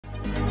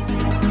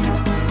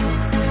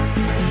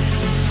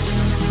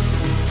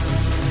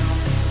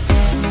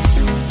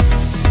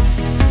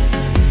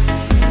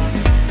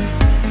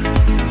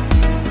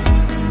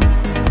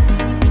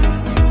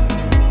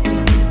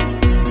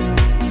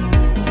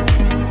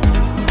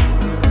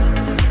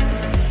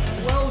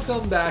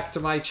back to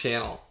my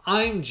channel.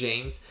 I'm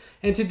James,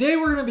 and today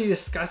we're going to be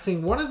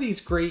discussing one of these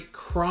great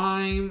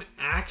crime,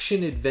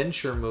 action,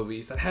 adventure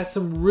movies that has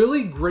some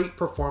really great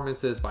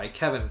performances by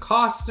Kevin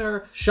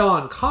Costner,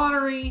 Sean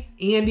Connery,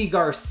 Andy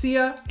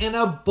Garcia, and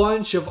a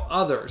bunch of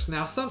others.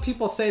 Now, some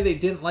people say they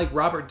didn't like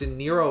Robert De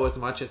Niro as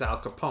much as Al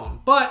Capone,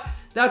 but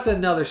that's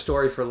another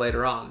story for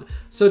later on.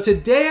 So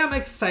today I'm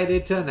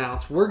excited to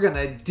announce we're going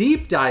to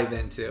deep dive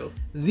into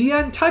The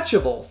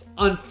Untouchables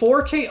on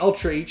 4K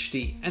Ultra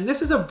HD. And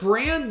this is a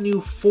brand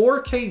new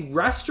 4K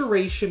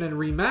restoration and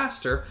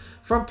remaster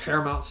from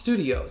Paramount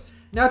Studios.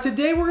 Now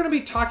today we're going to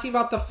be talking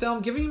about the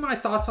film, giving you my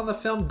thoughts on the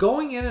film,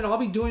 going in and I'll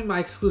be doing my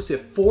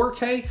exclusive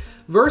 4K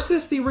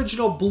versus the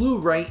original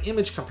Blu-ray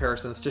image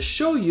comparisons to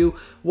show you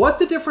what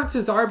the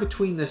differences are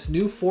between this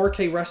new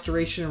 4K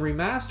restoration and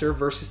remaster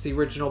versus the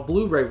original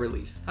Blu-ray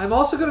release. I'm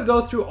also going to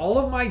go through all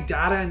of my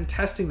data and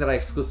testing that I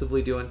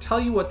exclusively do and tell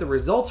you what the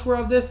results were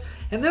of this,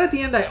 and then at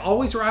the end I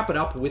always wrap it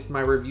up with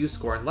my review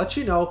score and let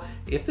you know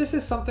if this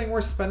is something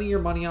worth spending your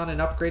money on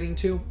and upgrading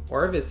to,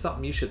 or if it's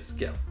something you should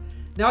skip.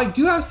 Now I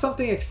do have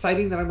something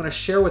exciting that I'm going to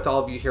share with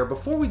all of you here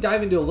before we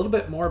dive into a little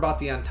bit more about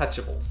The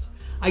Untouchables.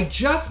 I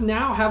just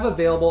now have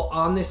available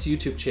on this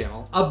YouTube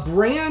channel a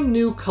brand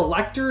new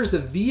collector's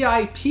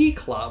VIP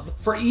club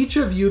for each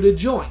of you to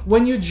join.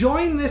 When you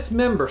join this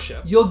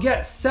membership, you'll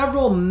get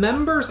several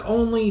members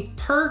only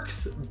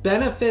perks,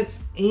 benefits,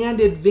 and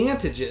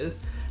advantages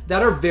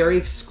that are very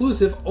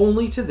exclusive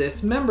only to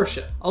this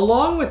membership.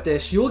 Along with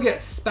this, you'll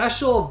get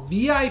special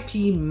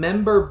VIP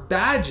member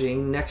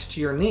badging next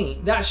to your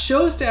name that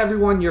shows to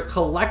everyone your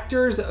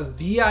collector's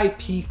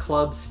VIP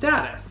club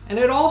status. And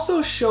it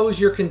also shows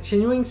your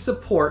continuing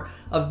support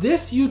of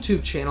this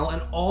YouTube channel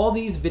and all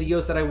these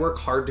videos that I work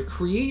hard to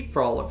create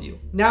for all of you.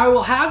 Now I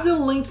will have the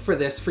link for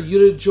this for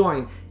you to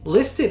join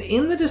listed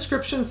in the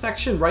description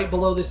section right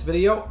below this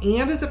video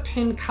and as a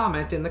pinned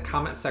comment in the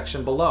comment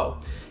section below.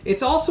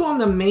 It's also on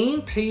the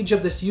main page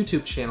of this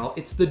YouTube channel.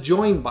 It's the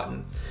join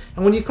button.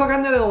 And when you click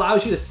on that, it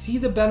allows you to see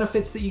the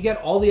benefits that you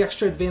get, all the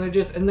extra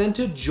advantages, and then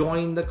to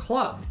join the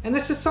club. And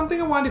this is something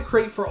I wanted to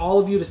create for all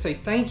of you to say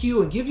thank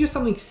you and give you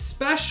something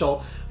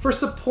special for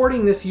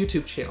supporting this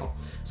YouTube channel.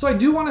 So I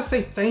do want to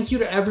say thank you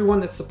to everyone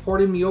that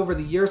supported me over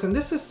the years, and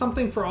this is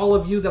something for all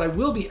of you that I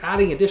will be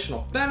adding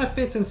additional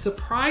benefits and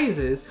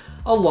surprises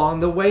along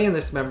the way in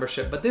this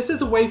membership. But this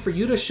is a way for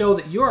you to show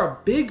that you're a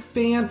big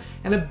fan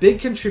and a big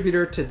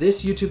contributor to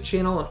this YouTube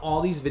channel and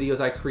all these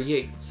videos I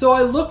create. So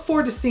I look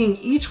forward to seeing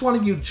each one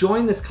of you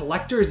join this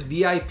collector's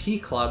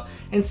VIP club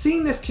and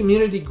seeing this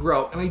community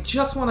grow. And I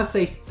just want to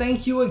say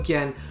thank you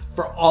again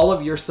for all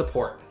of your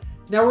support.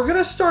 Now we're going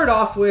to start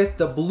off with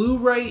the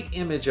Blu-ray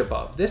image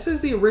above. This is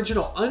the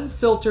original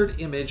unfiltered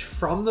image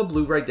from the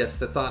Blu-ray disc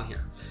that's on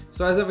here.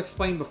 So as I've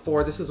explained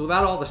before, this is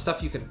without all the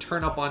stuff you can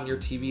turn up on your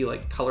TV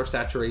like color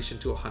saturation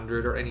to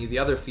 100 or any of the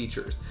other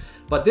features.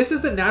 But this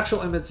is the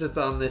natural image that's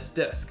on this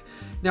disc.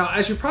 Now,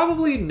 as you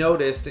probably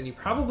noticed, and you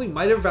probably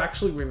might have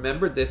actually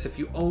remembered this if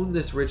you owned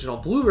this original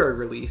Blu-ray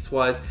release,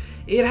 was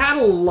it had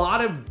a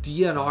lot of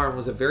DNR and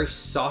was a very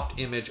soft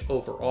image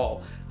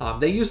overall.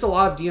 They used a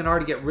lot of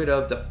DNR to get rid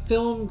of the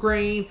film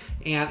grain,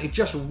 and it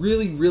just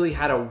really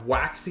had a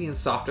waxy and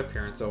soft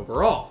appearance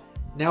overall.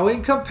 Now,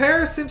 in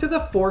comparison to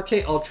the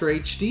 4K Ultra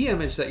HD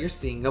image that you're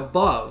seeing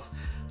above,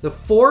 the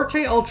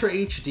 4K Ultra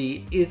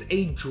HD is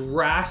a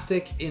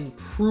drastic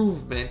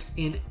improvement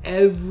in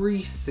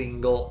every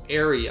single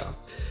area.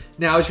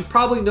 Now, as you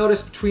probably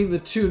noticed between the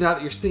two, now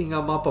that you're seeing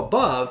them up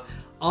above,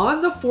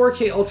 on the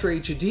 4K Ultra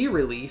HD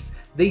release,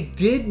 they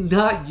did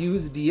not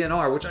use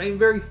DNR, which I am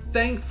very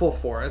thankful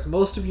for. As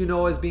most of you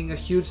know, as being a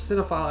huge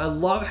cinephile, I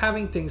love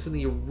having things in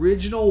the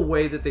original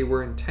way that they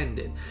were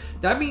intended.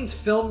 That means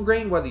film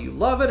grain, whether you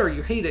love it or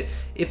you hate it,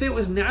 if it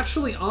was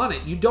naturally on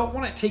it, you don't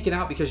want it taken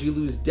out because you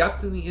lose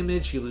depth in the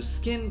image, you lose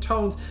skin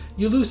tones,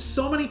 you lose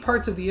so many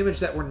parts of the image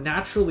that were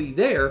naturally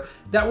there,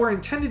 that were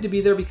intended to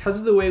be there because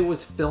of the way it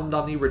was filmed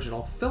on the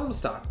original film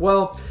stock.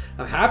 Well,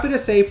 I'm happy to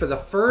say for the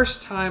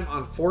first time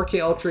on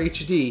 4K Ultra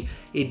HD,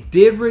 it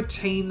did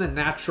retain the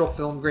natural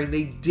film grain.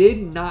 They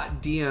did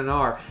not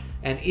DNR,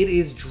 and it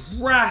is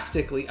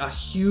drastically a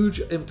huge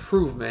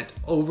improvement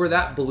over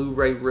that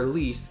Blu-ray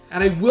release.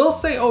 And I will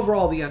say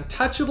overall, The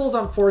Untouchables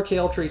on 4K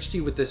Ultra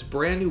HD with this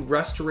brand new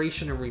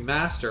restoration and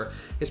remaster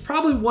is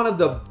probably one of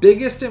the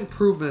biggest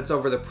improvements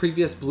over the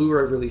previous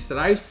Blu-ray release that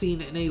I've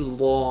seen in a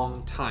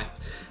long time.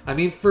 I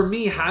mean, for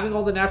me, having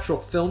all the natural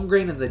film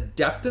grain and the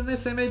depth in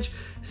this image,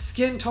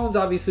 skin tones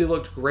obviously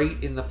looked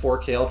great in the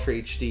 4K Ultra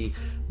HD,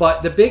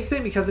 but the big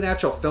thing, because the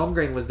natural film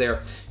grain was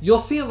there, you'll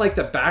see in like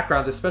the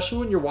backgrounds, especially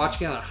when you're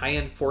watching on a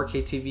high-end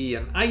 4K TV,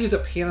 and I use a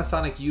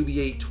Panasonic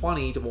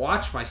UB820 to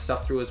watch my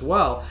stuff through as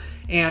well,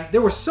 And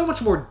there was so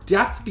much more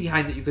depth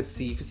behind that you could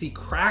see. You could see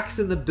cracks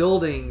in the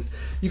buildings.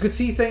 You could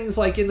see things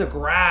like in the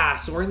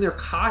grass or in their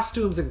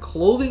costumes and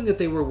clothing that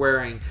they were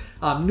wearing.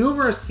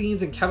 Numerous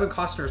scenes in Kevin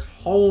Costner's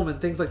home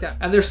and things like that.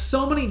 And there's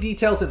so many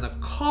details in the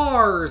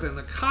cars and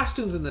the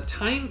costumes and the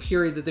time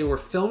period that they were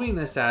filming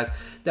this as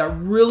that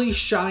really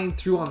shine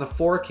through on the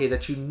 4K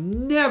that you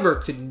never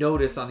could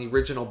notice on the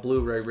original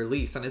Blu-ray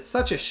release. And it's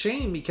such a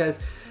shame because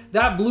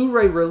that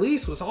Blu-ray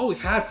release was all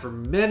we've had for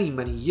many,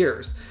 many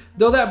years.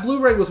 Though that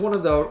Blu-ray was one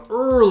of the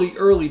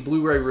early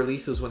Blu-ray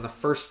releases when the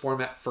first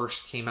format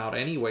first came out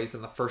anyways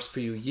in the first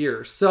few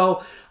years.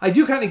 So I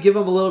do kind of give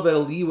them a little bit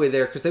of leeway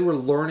there because they were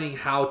learning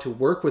how to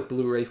work with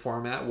Blu-ray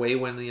format way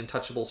when the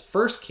Untouchables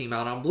first came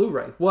out on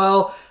Blu-ray.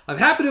 Well, I'm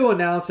happy to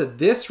announce that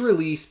this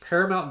release,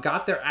 Paramount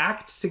got their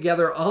act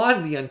together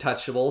on the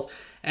Untouchables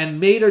and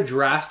made a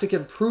drastic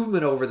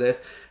improvement over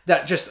this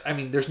that just, I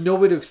mean, there's no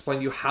way to explain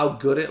to you how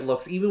good it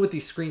looks, even with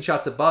these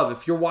screenshots above.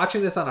 If you're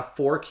watching this on a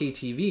 4K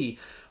TV,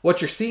 what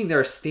you're seeing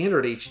there is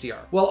standard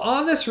HDR. Well,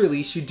 on this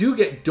release, you do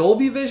get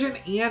Dolby Vision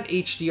and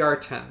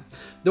HDR10.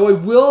 Though I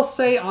will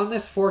say on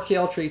this 4K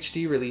Ultra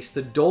HD release,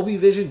 the Dolby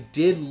Vision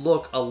did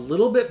look a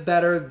little bit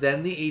better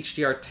than the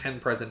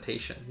HDR10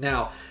 presentation.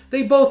 Now,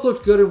 they both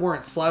looked good and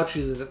weren't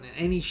slouches in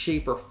any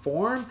shape or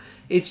form.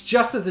 It's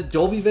just that the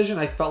Dolby Vision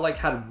I felt like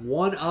had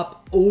one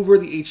up over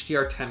the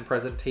HDR10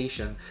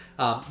 presentation.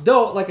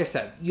 Though, like I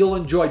said, you'll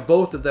enjoy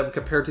both of them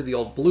compared to the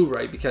old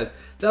Blu-ray because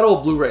that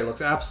old Blu-ray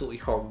looks absolutely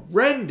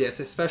horrendous,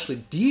 especially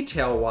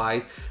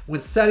detail-wise,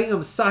 when setting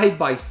them side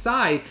by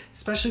side,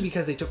 especially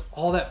because they took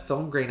all that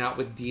film grain out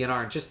with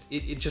DNR and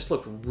it just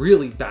looked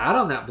really bad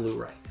on that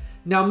Blu-ray.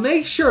 Now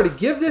make sure to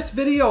give this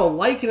video a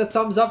like and a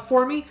thumbs up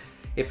for me.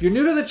 If you're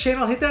new to the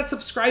channel, hit that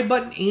subscribe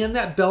button and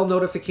that bell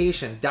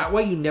notification. That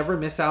way you never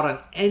miss out on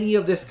any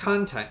of this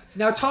content.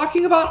 Now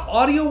talking about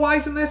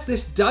audio-wise in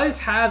this does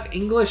have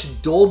English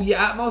Dolby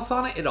Atmos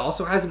on it. It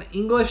also has an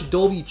English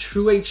Dolby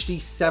True HD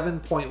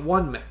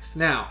 7.1 mix.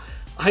 Now,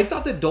 I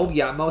thought the Dolby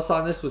Atmos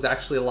on this was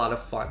actually a lot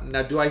of fun.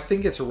 Now, do I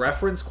think it's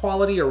reference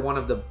quality or one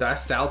of the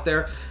best out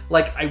there?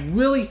 Like, I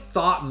really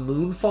thought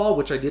Moonfall,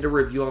 which I did a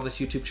review on this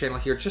YouTube channel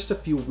here just a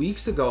few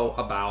weeks ago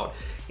about,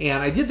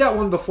 and I did that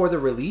one before the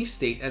release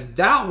date, and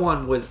that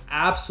one was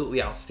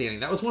absolutely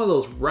outstanding. That was one of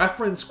those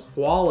reference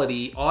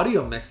quality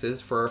audio mixes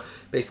for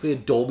basically a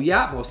Dolby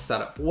Atmos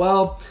setup.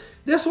 Well,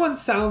 this one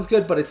sounds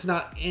good, but it's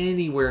not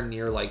anywhere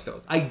near like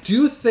those. I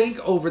do think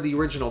over the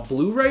original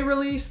Blu-ray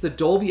release, the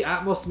Dolby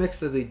Atmos mix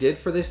that they did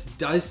for this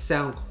does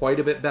sound quite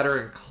a bit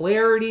better in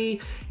clarity,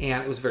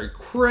 and it was very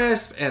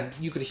crisp, and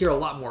you could hear a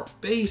lot more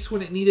bass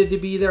when it needed to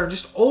be there. And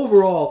just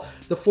overall,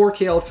 the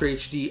 4K Ultra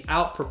HD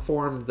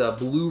outperformed the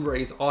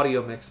Blu-ray's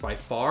audio mix by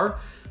far.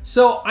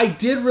 So I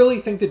did really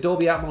think that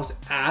Dolby Atmos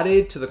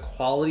added to the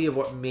quality of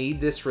what made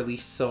this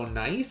release so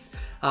nice.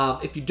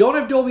 If you don't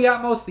have Dolby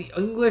Atmos, the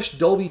English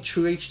Dolby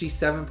True HD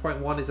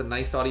 7.1 is a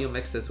nice audio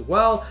mix as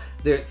well.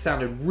 It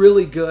sounded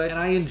really good, and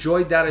I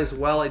enjoyed that as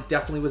well. It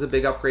definitely was a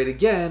big upgrade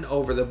again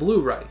over the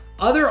Blu-ray.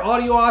 Other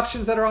audio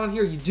options that are on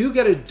here, you do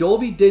get a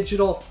Dolby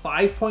Digital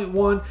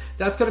 5.1.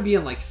 That's going to be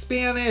in like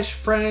Spanish,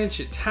 French,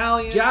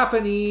 Italian,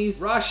 Japanese,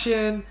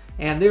 Russian,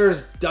 and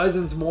there's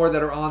dozens more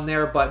that are on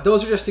there, but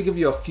those are just to give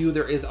you a few.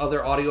 There is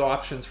other audio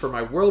options for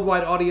my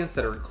worldwide audience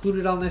that are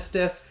included on this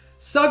disc.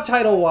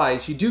 Subtitle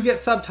wise, you do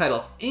get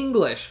subtitles: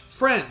 English,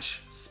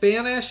 French,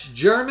 Spanish,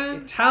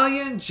 German,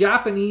 Italian,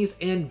 Japanese,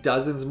 and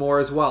dozens more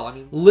as well. I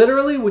mean,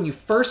 literally when you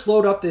first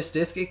load up this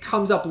disc, it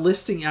comes up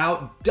listing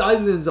out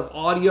dozens of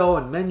audio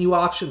and menu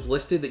options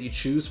listed that you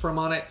choose from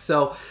on it.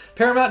 So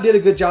Paramount did a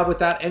good job with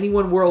that.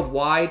 Anyone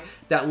worldwide,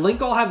 that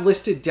link I'll have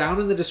listed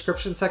down in the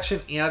description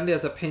section and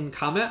as a pinned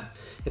comment.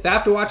 If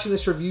after watching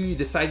this review you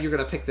decide you're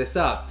going to pick this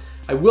up,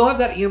 I will have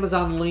that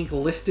Amazon link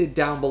listed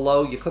down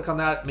below. You click on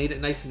that, made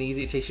it nice and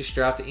easy. It takes you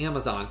straight out to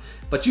Amazon.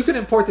 But you can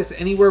import this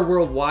anywhere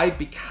worldwide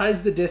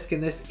because the disc in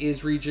this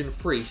is region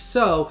free.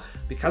 So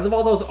because of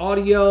all those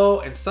audio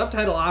and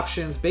subtitle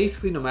options,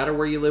 basically no matter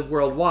where you live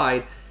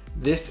worldwide,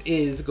 this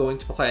is going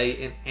to play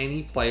in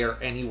any player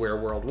anywhere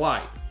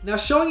worldwide. Now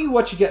showing you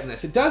what you get in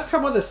this. It does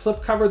come with a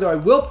slipcover, though I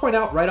will point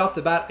out right off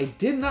the bat, I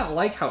did not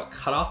like how it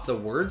cut off the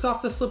words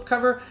off the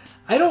slipcover.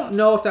 I don't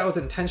know if that was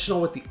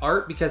intentional with the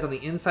art because on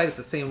the inside it's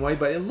the same way,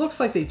 but it looks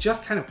like they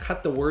just kind of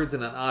cut the words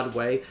in an odd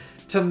way.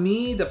 To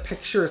me, the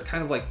picture is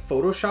kind of like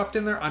photoshopped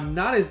in there. I'm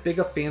not as big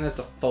a fan as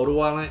the photo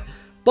on it,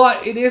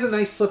 but it is a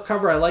nice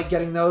slipcover. I like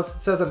getting those.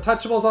 It says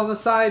Untouchables on the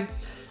side.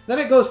 Then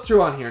it goes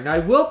through on here. Now I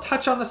will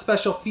touch on the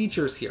special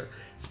features here.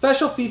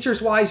 Special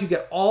features wise, you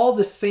get all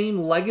the same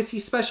legacy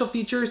special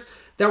features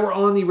that were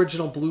on the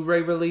original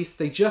Blu-ray release.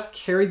 They just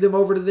carried them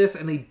over to this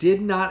and they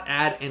did not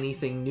add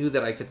anything new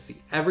that I could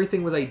see.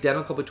 Everything was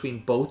identical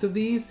between both of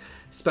these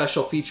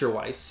special feature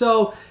wise.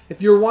 So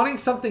if you're wanting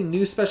something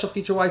new special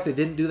feature wise, they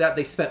didn't do that.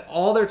 They spent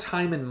all their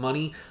time and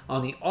money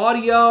on the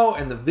audio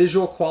and the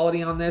visual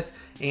quality on this,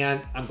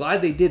 and I'm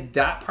glad they did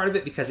that part of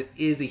it because it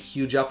is a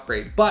huge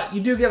upgrade. But you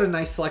do get a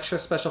nice selection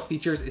of special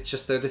features. It's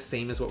just they're the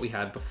same as what we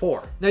had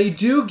before. Now you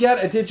do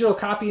get a digital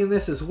copy in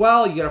this as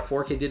well. You get a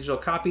 4K digital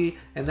copy,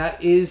 and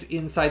that is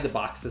inside the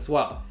box as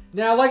well.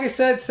 Now, like I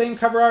said, same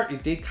cover art.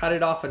 It did cut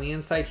it off on the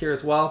inside here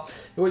as well.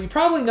 And what you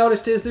probably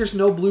noticed is there's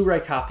no Blu-ray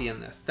copy in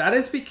this. That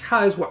is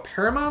because what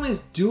Paramount is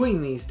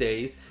doing these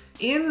days,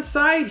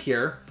 inside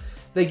here,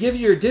 they give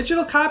you your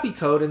digital copy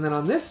code, and then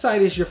on this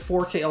side is your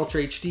 4K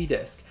Ultra HD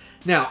disc.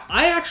 Now,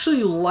 I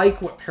actually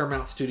like what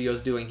Paramount Studio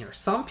is doing here.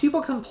 Some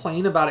people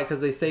complain about it because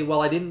they say,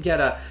 well, I didn't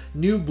get a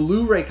new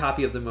Blu-ray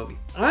copy of the movie.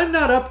 I'm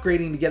not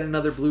upgrading to get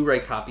another Blu-ray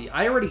copy.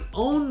 I already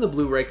own the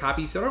Blu-ray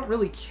copy, so I don't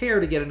really care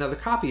to get another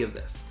copy of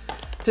this.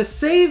 To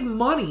save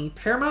money,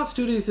 Paramount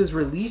Studios is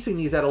releasing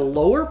these at a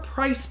lower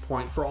price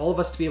point for all of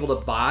us to be able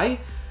to buy,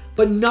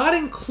 but not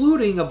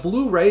including a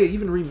Blu-ray,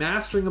 even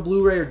remastering a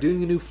Blu-ray or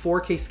doing a new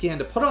 4K scan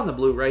to put on the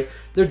Blu-ray.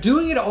 They're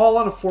doing it all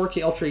on a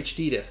 4K Ultra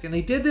HD disc. And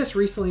they did this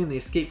recently in the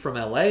Escape from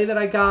LA that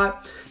I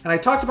got. And I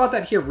talked about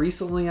that here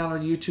recently on our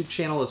YouTube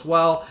channel as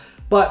well.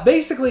 But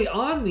basically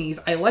on these,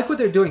 I like what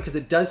they're doing because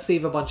it does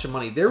save a bunch of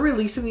money. They're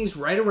releasing these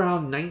right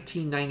around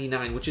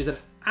 $19.99, which is an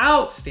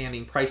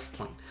outstanding price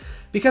point.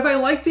 Because I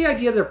like the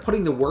idea they're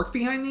putting the work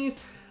behind these,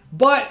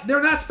 but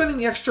they're not spending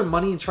the extra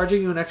money and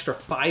charging you an extra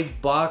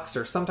 $5,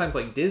 or sometimes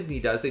like Disney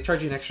does, they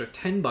charge you an extra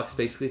 $10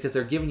 basically because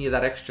they're giving you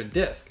that extra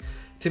disc.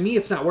 To me,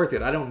 it's not worth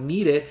it. I don't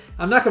need it.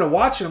 I'm not going to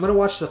watch it. I'm going to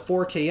watch the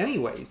 4K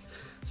anyways.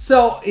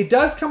 So it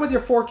does come with your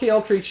 4K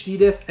Ultra HD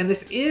disc, and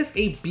this is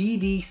a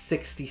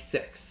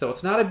BD66. So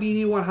it's not a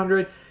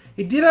BD100.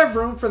 It did have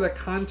room for the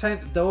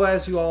content, though,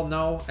 as you all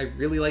know, I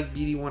really like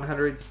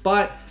BD100s,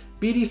 but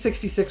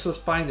BD66 was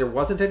fine. There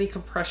wasn't any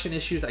compression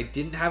issues. I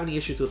didn't have any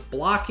issues with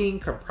blocking,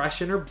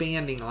 compression, or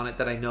banding on it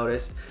that I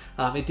noticed.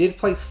 It did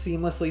play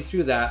seamlessly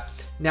through that.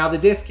 Now the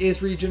disc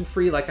is region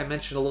free, like I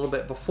mentioned a little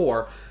bit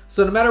before.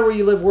 So no matter where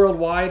you live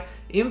worldwide,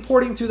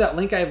 importing through that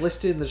link I have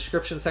listed in the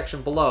description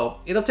section below,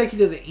 it'll take you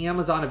to the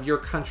Amazon of your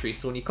country.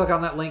 So when you click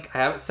on that link, I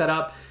have it set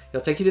up.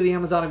 It'll take you to the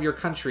Amazon of your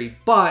country.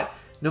 But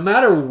no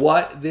matter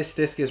what, this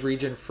disc is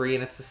region free,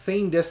 and it's the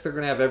same disc they're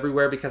going to have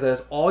everywhere because it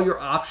has all your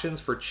options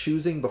for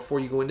choosing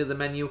before you go into the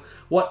menu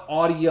what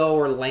audio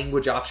or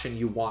language option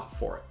you want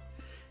for it.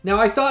 Now,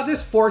 I thought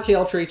this 4K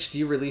Ultra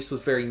HD release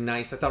was very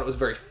nice. I thought it was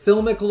very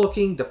filmic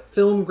looking. The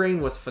film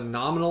grain was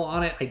phenomenal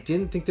on it. I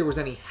didn't think there was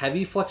any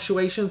heavy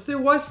fluctuations. There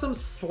was some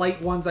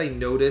slight ones I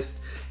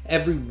noticed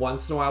every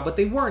once in a while, but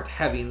they weren't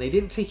heavy and they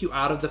didn't take you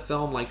out of the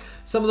film. Like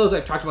some of those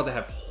I've talked about that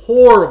have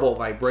horrible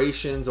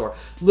vibrations, or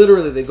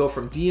literally they go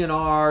from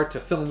DNR to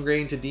film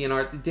grain to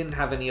DNR. It didn't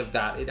have any of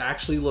that. It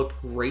actually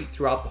looked great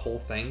throughout the whole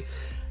thing.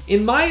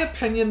 In my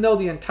opinion, though,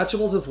 The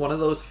Untouchables is one of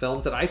those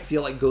films that I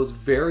feel like goes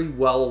very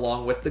well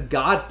along with The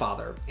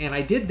Godfather. And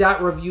I did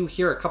that review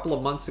here a couple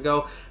of months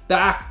ago,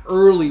 back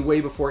early, way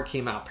before it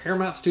came out.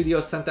 Paramount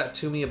Studios sent that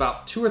to me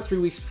about 2 or 3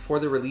 weeks before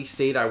the release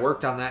date. I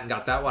worked on that and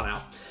got that one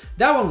out.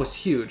 That one was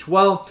huge.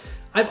 Well,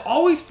 I've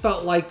always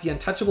felt like The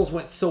Untouchables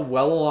went so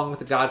well along with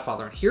The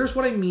Godfather. And here's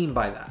what I mean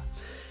by that.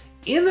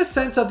 In the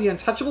sense of The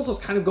Untouchables was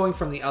kind of going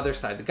from the other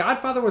side. The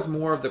Godfather was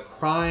more of the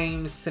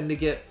crime,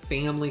 syndicate,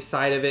 family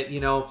side of it, you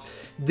know.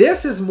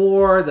 This is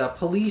more the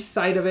police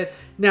side of it.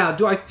 Now,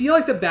 do I feel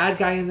like the bad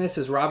guy in this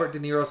is Robert De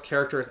Niro's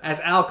character as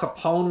Al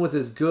Capone was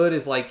as good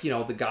as, like, you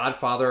know, The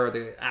Godfather or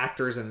the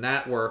actors in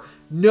that were?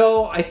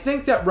 No, I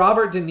think that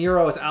Robert De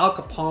Niro as Al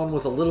Capone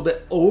was a little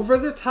bit over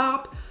the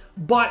top.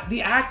 But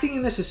the acting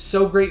in this is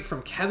so great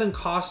from Kevin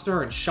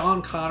Costner and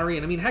Sean Connery.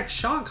 And I mean, heck,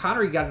 Sean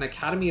Connery got an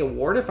Academy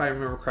Award, if I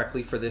remember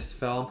correctly, for this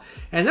film.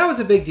 And that was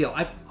a big deal.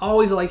 I've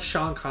always liked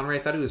Sean Connery. I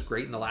thought he was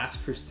great in The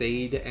Last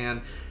Crusade.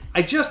 And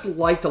I just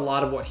liked a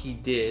lot of what he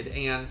did.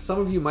 And some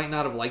of you might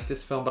not have liked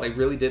this film, but I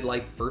really did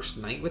like First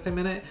Night with him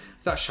in it.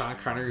 I thought Sean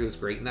Connery was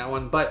great in that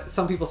one. But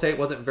some people say it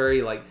wasn't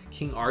very like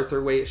King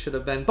Arthur way it should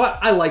have been. But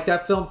I like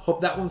that film.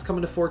 Hope that one's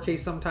coming to 4K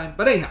sometime.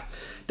 But anyhow,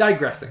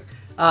 digressing.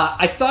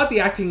 I thought the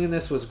acting in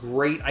this was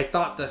great. I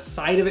thought the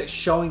side of it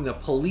showing the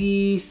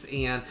police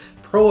and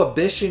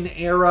Prohibition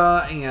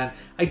era, and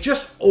I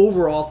just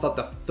overall thought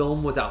the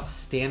film was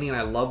outstanding and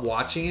I love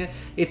watching it.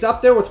 It's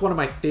up there with one of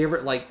my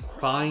favorite like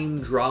crime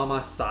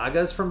drama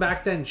sagas from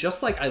back then,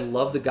 just like I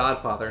love The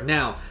Godfather.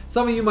 Now,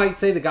 some of you might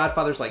say The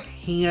Godfather's like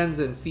hands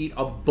and feet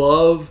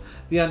above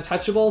The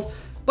Untouchables.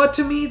 But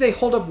to me, they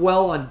hold up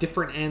well on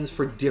different ends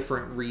for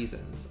different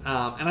reasons.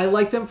 And I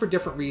like them for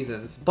different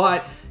reasons.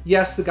 But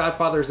yes, The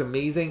Godfather is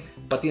amazing,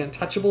 but The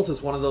Untouchables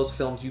is one of those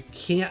films you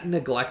can't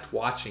neglect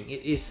watching.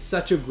 It is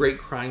such a great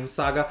crime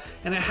saga,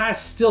 and it has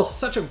still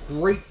such a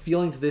great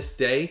feeling to this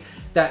day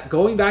that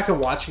going back and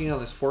watching it on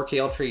this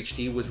 4K Ultra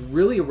HD was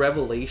really a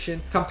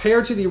revelation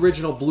compared to the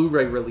original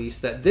Blu-ray release,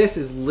 that this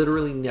is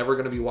literally never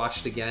going to be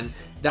watched again.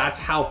 That's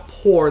how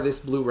poor this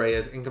Blu-ray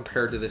is in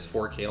compared to this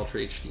 4K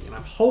Ultra HD. And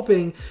I'm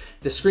hoping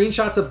the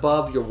screenshots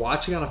above you're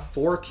watching on a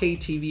 4K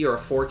TV or a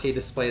 4K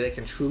display that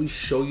can truly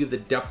show you the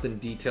depth and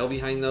detail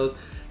behind those,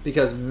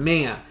 because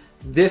man,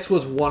 this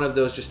was one of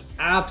those just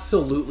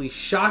absolutely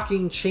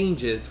shocking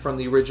changes from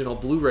the original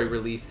Blu-ray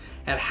release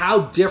at how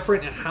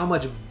different and how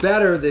much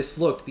better this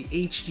looked. The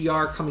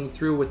HDR coming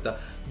through with the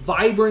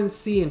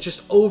vibrancy and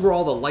just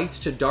overall the lights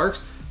to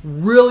darks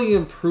really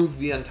improved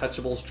The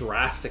Untouchables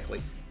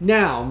drastically.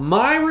 Now,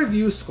 my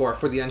review score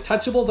for the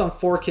Untouchables on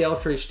 4K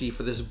Ultra HD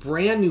for this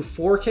brand new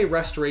 4K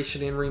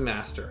restoration and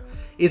remaster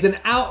is an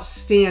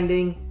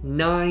outstanding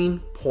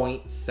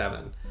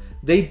 9.7.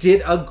 They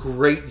did a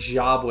great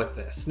job with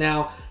this.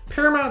 Now,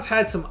 Paramount's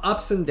had some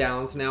ups and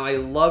downs. Now, I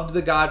loved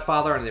The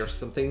Godfather, and there's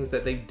some things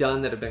that they've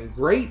done that have been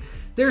great.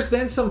 There's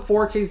been some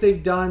 4Ks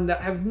they've done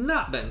that have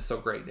not been so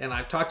great, and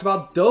I've talked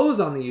about those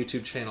on the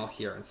YouTube channel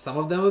here, and some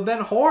of them have been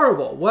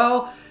horrible.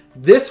 Well,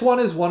 this one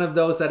is one of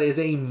those that is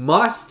a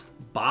must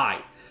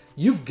buy.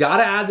 You've got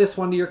to add this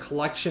one to your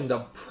collection. The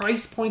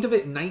price point of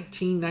it,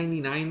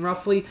 $19.99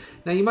 roughly.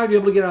 Now, you might be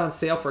able to get it on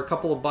sale for a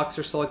couple of bucks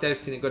or so like that. I've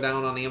seen it go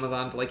down on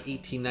Amazon to like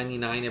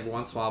 $18.99 every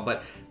once in a while,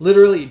 but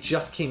literally it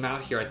just came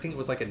out here. I think it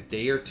was like a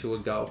day or two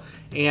ago,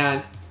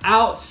 and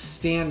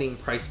outstanding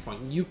price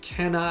point. You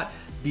cannot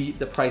beat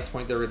the price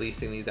point they're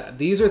releasing these at.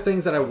 These are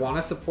things that I want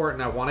to support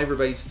and I want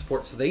everybody to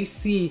support, so they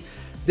see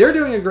they're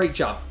doing a great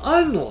job.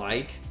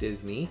 Unlike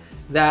Disney,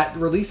 that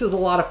releases a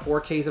lot of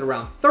 4Ks at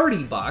around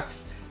 30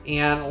 bucks,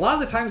 and a lot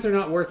of the times they're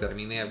not worth it. I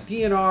mean, they have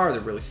DNR,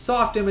 they're really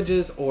soft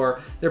images,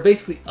 or they're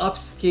basically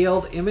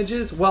upscaled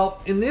images.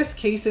 Well, in this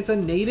case, it's a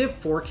native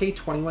 4K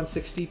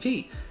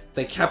 2160p.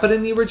 They kept it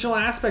in the original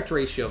aspect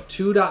ratio of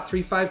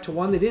 2.35 to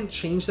 1. They didn't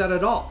change that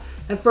at all.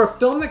 And for a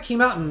film that came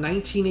out in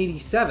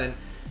 1987,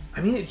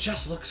 I mean, it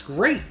just looks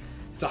great.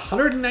 It's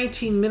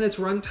 119 minutes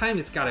runtime.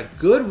 It's got a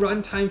good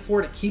runtime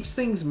for it. It keeps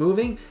things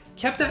moving.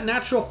 Kept that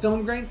natural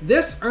film grain.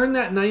 This earned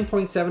that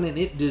 9.7 and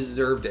it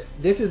deserved it.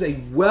 This is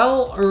a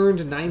well-earned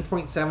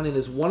 9.7 and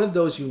is one of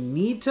those you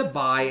need to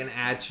buy and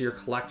add to your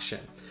collection.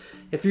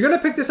 If you're going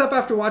to pick this up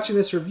after watching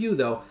this review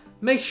though,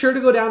 make sure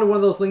to go down to one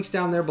of those links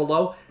down there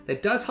below.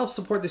 That does help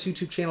support this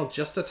YouTube channel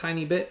just a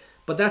tiny bit,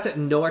 but that's at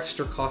no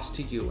extra cost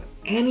to you.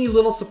 Any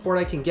little support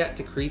I can get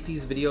to create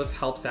these videos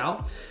helps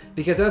out,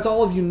 because as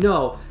all of you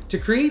know, to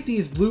create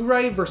these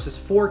Blu-ray versus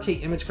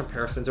 4K image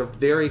comparisons are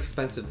very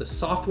expensive. The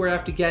software I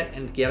have to get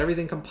and get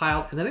everything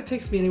compiled, and then it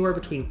takes me anywhere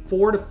between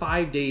 4 to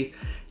 5 days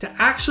to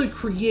actually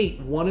create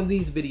one of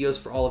these videos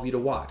for all of you to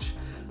watch.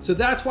 So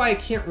that's why I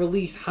can't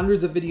release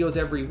hundreds of videos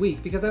every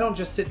week, because I don't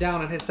just sit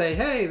down and say,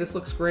 hey, this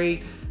looks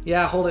great.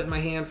 Yeah, hold it in my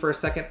hand for a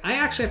second. I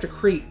actually have to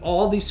create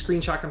all these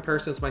screenshot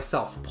comparisons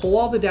myself, pull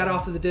all the data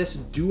off of the disk,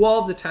 do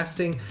all of the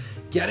testing,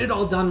 get it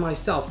all done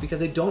myself,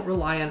 because I don't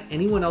rely on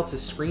anyone else's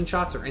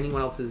screenshots or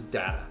anyone else's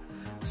data.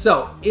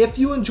 So if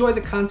you enjoy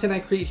the content I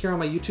create here on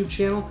my YouTube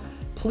channel,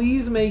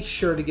 please make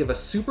sure to give a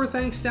super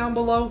thanks down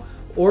below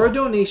or a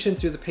donation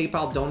through the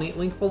PayPal donate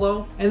link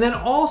below. And then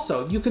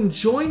also, you can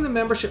join the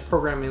membership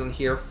program in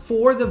here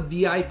for the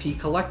VIP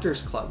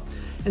Collectors Club.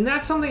 And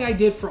that's something I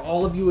did for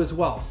all of you as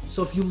well.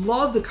 So if you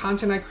love the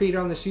content I created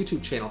on this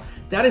YouTube channel,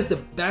 that is the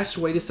best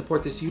way to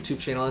support this YouTube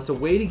channel. It's a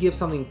way to give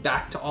something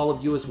back to all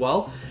of you as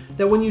well.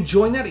 That when you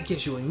join that, it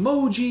gives you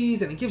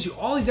emojis and it gives you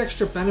all these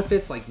extra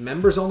benefits like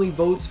members only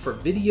votes for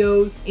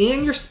videos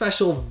and your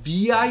special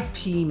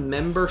VIP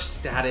member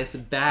status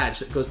badge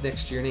that goes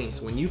next to your name.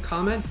 So when you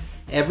comment,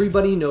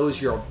 everybody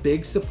knows you're a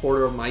big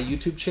supporter of my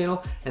YouTube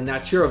channel and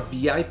that you're a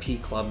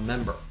VIP club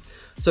member.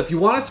 So if you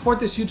want to support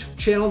this YouTube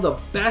channel the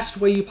best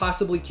way you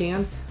possibly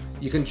can,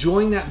 you can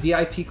join that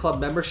VIP club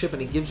membership,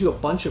 and it gives you a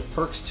bunch of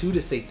perks too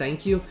to say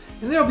thank you.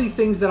 And there'll be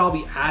things that I'll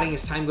be adding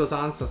as time goes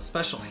on, some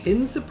special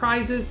hidden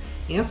surprises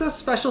and some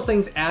special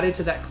things added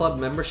to that club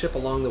membership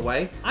along the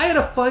way. I had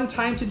a fun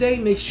time today.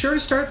 Make sure to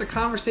start the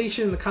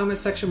conversation in the comment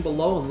section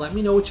below and let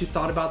me know what you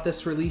thought about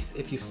this release,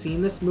 if you've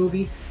seen this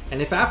movie,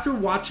 and if after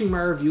watching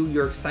my review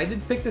you're excited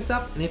to pick this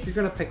up, and if you're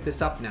going to pick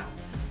this up now.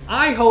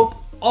 I hope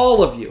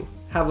all of you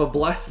have a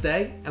blessed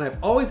day, and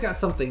I've always got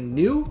something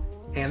new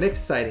and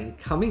exciting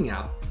coming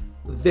out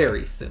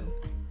very soon.